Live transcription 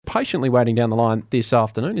patiently waiting down the line this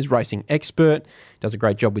afternoon is racing expert. Does a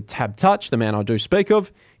great job with Tab Touch. The man I do speak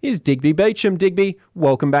of is Digby Beacham. Digby,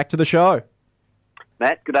 welcome back to the show.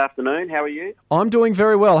 Matt, good afternoon. How are you? I'm doing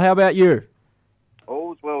very well. How about you?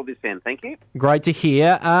 All's well this end, thank you. Great to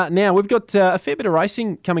hear. Now, we've got a fair bit of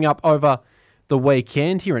racing coming up over the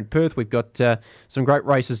weekend here in Perth. We've got some great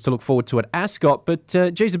races to look forward to at Ascot. But,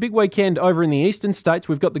 geez, a big weekend over in the eastern states.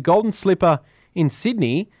 We've got the Golden Slipper in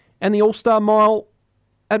Sydney and the All-Star Mile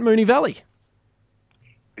at Moonee Valley.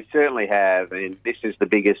 We certainly have, and this is the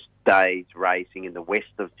biggest day's racing in the west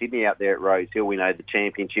of Sydney out there at Rose Hill. We know the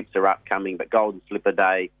championships are upcoming, but Golden Slipper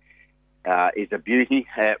Day is a beauty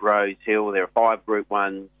at Rose Hill. There are 5 Group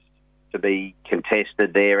 1s to be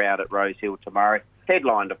contested there out at Rose Hill tomorrow.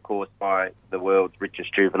 Headlined, of course, by the world's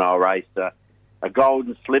richest juvenile race, a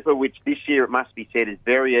Golden Slipper, which this year, it must be said, is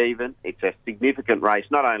very even. It's a significant race,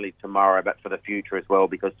 not only tomorrow, but for the future as well,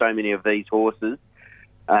 because so many of these horses,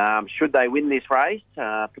 should they win this race,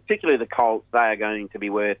 particularly the Colts, they are going to be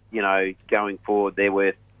worth, going forward, they're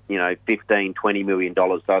worth, $15, $20 million.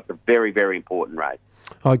 So it's a very, very important race.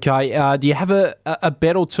 Okay. Do you have a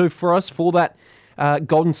bet or two for us for that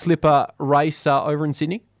Golden Slipper race over in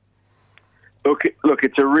Sydney? Look,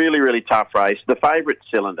 it's a really, really tough race. The favourite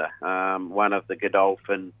Cylinder, one of the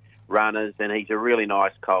Godolphin runners, and he's a really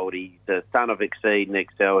nice colt. He's the son of Exceed and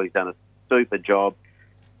Excel. He's done a super job.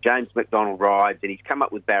 James McDonald rides, and he's come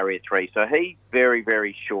up with barrier 3. So he's very,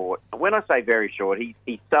 very short. And when I say very short,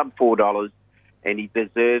 he's sub $4, and he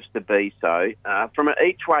deserves to be so. From an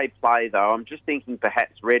each-way play, though, I'm just thinking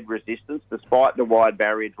perhaps Red Resistance, despite the wide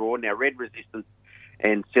barrier draw. Now, Red Resistance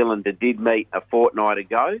and Cylinder did meet a fortnight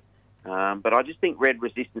ago. But I just think Red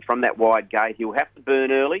Resistance from that wide gate, he'll have to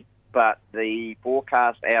burn early, but the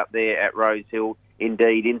forecast out there at Rose Hill,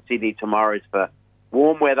 indeed in Sydney tomorrow, is for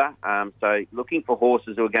warm weather. So looking for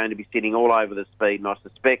horses who are going to be sitting all over the speed, and I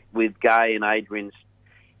suspect with Gay and Adrian's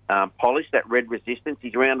polish, that Red Resistance,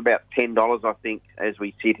 he's around about $10, I think, as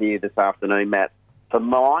we sit here this afternoon, Matt. For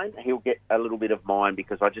mine, he'll get a little bit of mine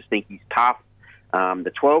because I just think he's tough.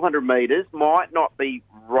 The 1,200 metres might not be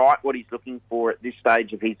right what he's looking for at this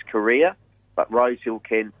stage of his career, but Rose Hill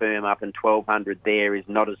can firm up, and 1,200 there is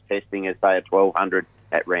not as testing as, say, a 1,200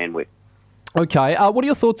 at Randwick. Okay. What are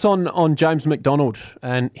your thoughts on James McDonald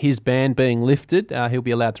and his ban being lifted? He'll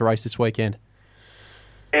be allowed to race this weekend.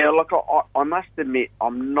 Yeah, look, I must admit,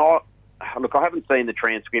 I'm not... Look, I haven't seen the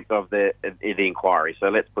transcript of the inquiry, so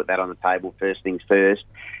let's put that on the table first things first.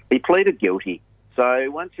 He pleaded guilty.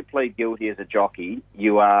 So once you plead guilty as a jockey,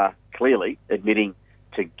 you are clearly admitting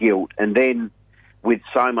to guilt. And then with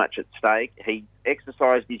so much at stake, he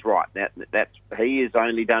exercised his right. He has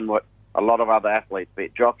only done what a lot of other athletes, be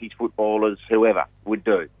it jockeys, footballers, whoever, would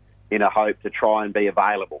do in a hope to try and be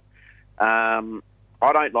available.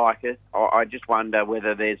 I don't like it. I just wonder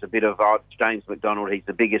whether there's a bit of, James McDonald, he's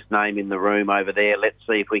the biggest name in the room over there. Let's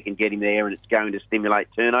see if we can get him there and it's going to stimulate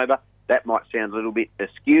turnover. That might sound a little bit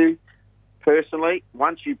askew. Personally,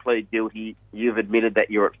 once you plead guilty, you've admitted that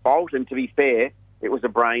you're at fault. And to be fair, it was a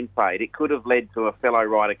brain fade. It could have led to a fellow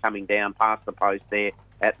rider coming down past the post there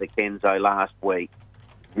at the Kenzo last week.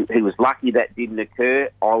 He was lucky that didn't occur.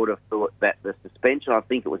 I would have thought that the suspension, I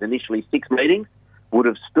think it was initially 6 meetings, would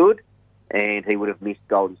have stood and he would have missed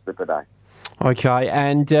Golden Slipper Day. Okay,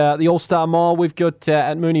 and the All-Star Mile we've got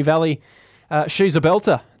at Moonee Valley, She's a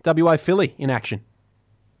Belter, WA filly in action.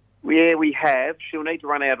 Yeah, we have. She'll need to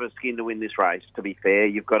run out of her skin to win this race, to be fair.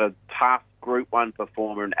 You've got a tough Group 1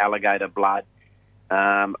 performer in Alligator Blood.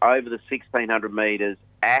 Over the 1,600 metres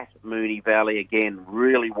at Moonee Valley, again,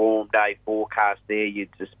 really warm day forecast there. You'd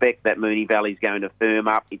suspect that Moonee Valley's going to firm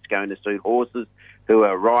up. It's going to suit horses who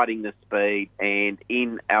are riding the speed. And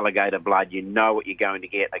in Alligator Blood, you know what you're going to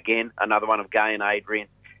get. Again, another one of Gay and Adrian.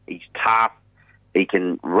 He's tough. He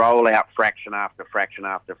can roll out fraction after fraction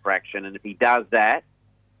after fraction. And if he does that,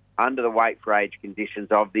 under the weight for age conditions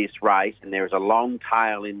of this race, and there is a long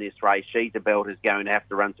tail in this race, She's a Belt is going to have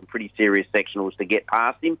to run some pretty serious sectionals to get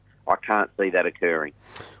past him. I can't see that occurring.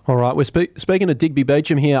 All right, we're speaking to Digby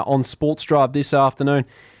Beacham here on Sports Drive this afternoon.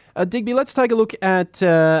 Digby, let's take a look at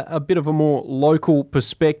a bit of a more local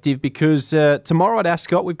perspective because tomorrow at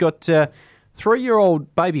Ascot we've got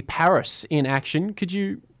 3-year-old baby Paris in action. Could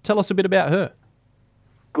you tell us a bit about her?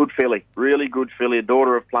 Good filly, really good filly, a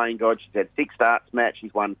daughter of Playing God. She's had 6 starts, Matt.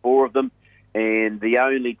 She's won 4 of them. And the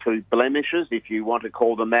only 2 blemishes, if you want to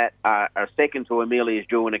call them that, are second to Amelia's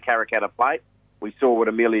Jewel in a Karrakatta Plate. We saw what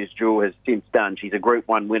Amelia's Jewel has since done. She's a Group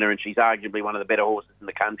 1 winner and she's arguably one of the better horses in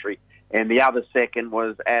the country. And the other second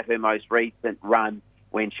was at her most recent run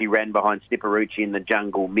when she ran behind Stipperucci in the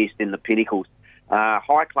Jungle Mist in the Pinnacles.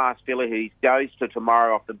 High-class filly who goes to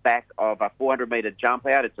tomorrow off the back of a 400-metre jump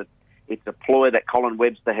out. It's a ploy that Colin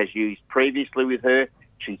Webster has used previously with her.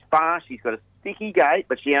 She's fast. She's got a sticky gait,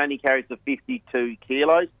 but she only carries the 52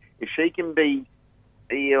 kilos. If she can be...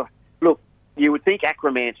 look, you would think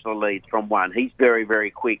Acromantula leads from 1. He's very,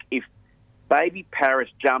 very quick. If Baby Paris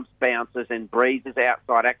jumps, bounces and breezes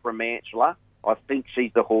outside Acromantula, I think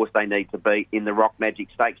she's the horse they need to beat in the Rock Magic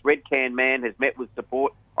Stakes. Red Can Man has met with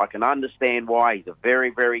support. I can understand why. He's a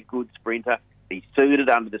very, very good sprinter. He's suited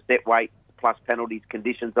under the set weight plus penalties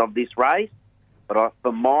conditions of this race. But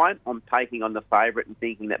for mine, I'm taking on the favourite and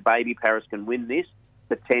thinking that Baby Paris can win this,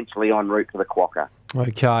 potentially en route to the Quokka.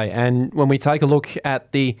 Okay, and when we take a look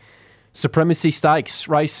at the Supremacy Stakes,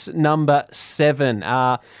 race number 7,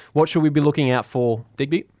 what should we be looking out for,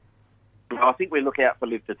 Digby? I think we look out for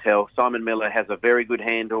Live to Tell. Simon Miller has a very good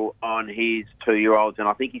handle on his 2-year-olds, and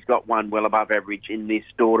I think he's got one well above average in this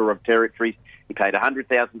Daughter of Territories. He paid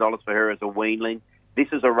 $100,000 for her as a weanling. This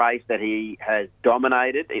is a race that he has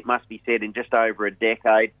dominated, it must be said, in just over a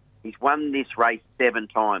decade. He's won this race 7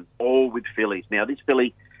 times, all with fillies. Now, this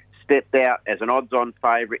filly stepped out as an odds-on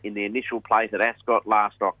favourite in the initial place at Ascot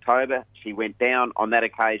last October. She went down on that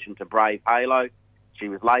occasion to Brave Halo. She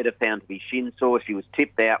was later found to be shin sore. She was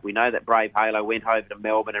tipped out. We know that Brave Halo went over to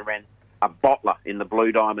Melbourne and ran a bottler in the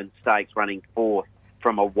Blue Diamond Stakes, running 4th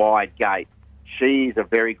from a wide gate. She's a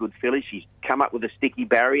very good filly. She's come up with a sticky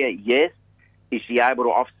barrier, yes. Is she able to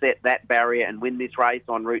offset that barrier and win this race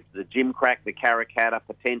en route to the Gimcrack, the Caracatta,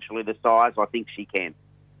 potentially the size? I think she can.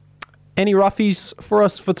 Any roughies for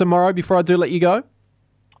us for tomorrow before I do let you go?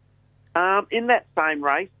 In that same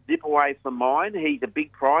race, Dip Away for Mine, he's a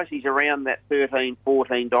big price. He's around that $13,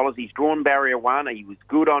 $14. He's drawn barrier 1. He was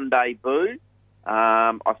good on debut.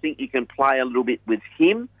 I think you can play a little bit with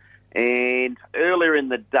him. And earlier in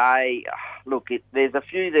the day, look, there's a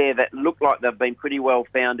few there that look like they've been pretty well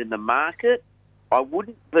found in the market. I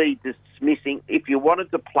wouldn't be dismissing, if you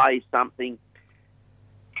wanted to play something,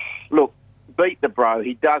 look, Beat the Bro.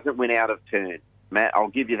 He doesn't win out of turn, Matt. I'll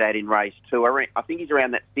give you that in race 2. I think he's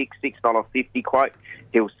around that $6.50 quote.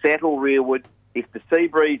 He'll settle rearward. If the sea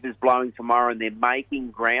breeze is blowing tomorrow and they're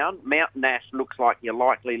making ground, Mountain Ash looks like your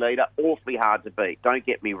likely leader. Awfully hard to beat, don't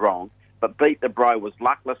get me wrong. But Beat the Bro was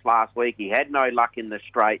luckless last week. He had no luck in the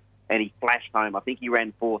straight and he flashed home. I think he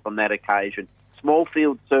ran 4th on that occasion. Small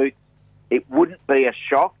field suit. It wouldn't be a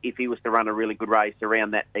shock if he was to run a really good race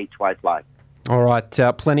around that each-way play. All right,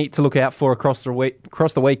 plenty to look out for across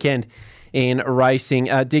the weekend in racing.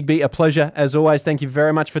 Digby, a pleasure as always. Thank you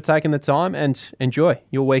very much for taking the time and enjoy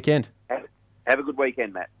your weekend. Have a good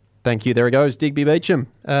weekend, Matt. Thank you. There he goes, Digby Beacham,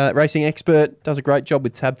 racing expert, does a great job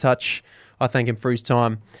with Tab Touch. I thank him for his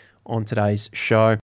time on today's show.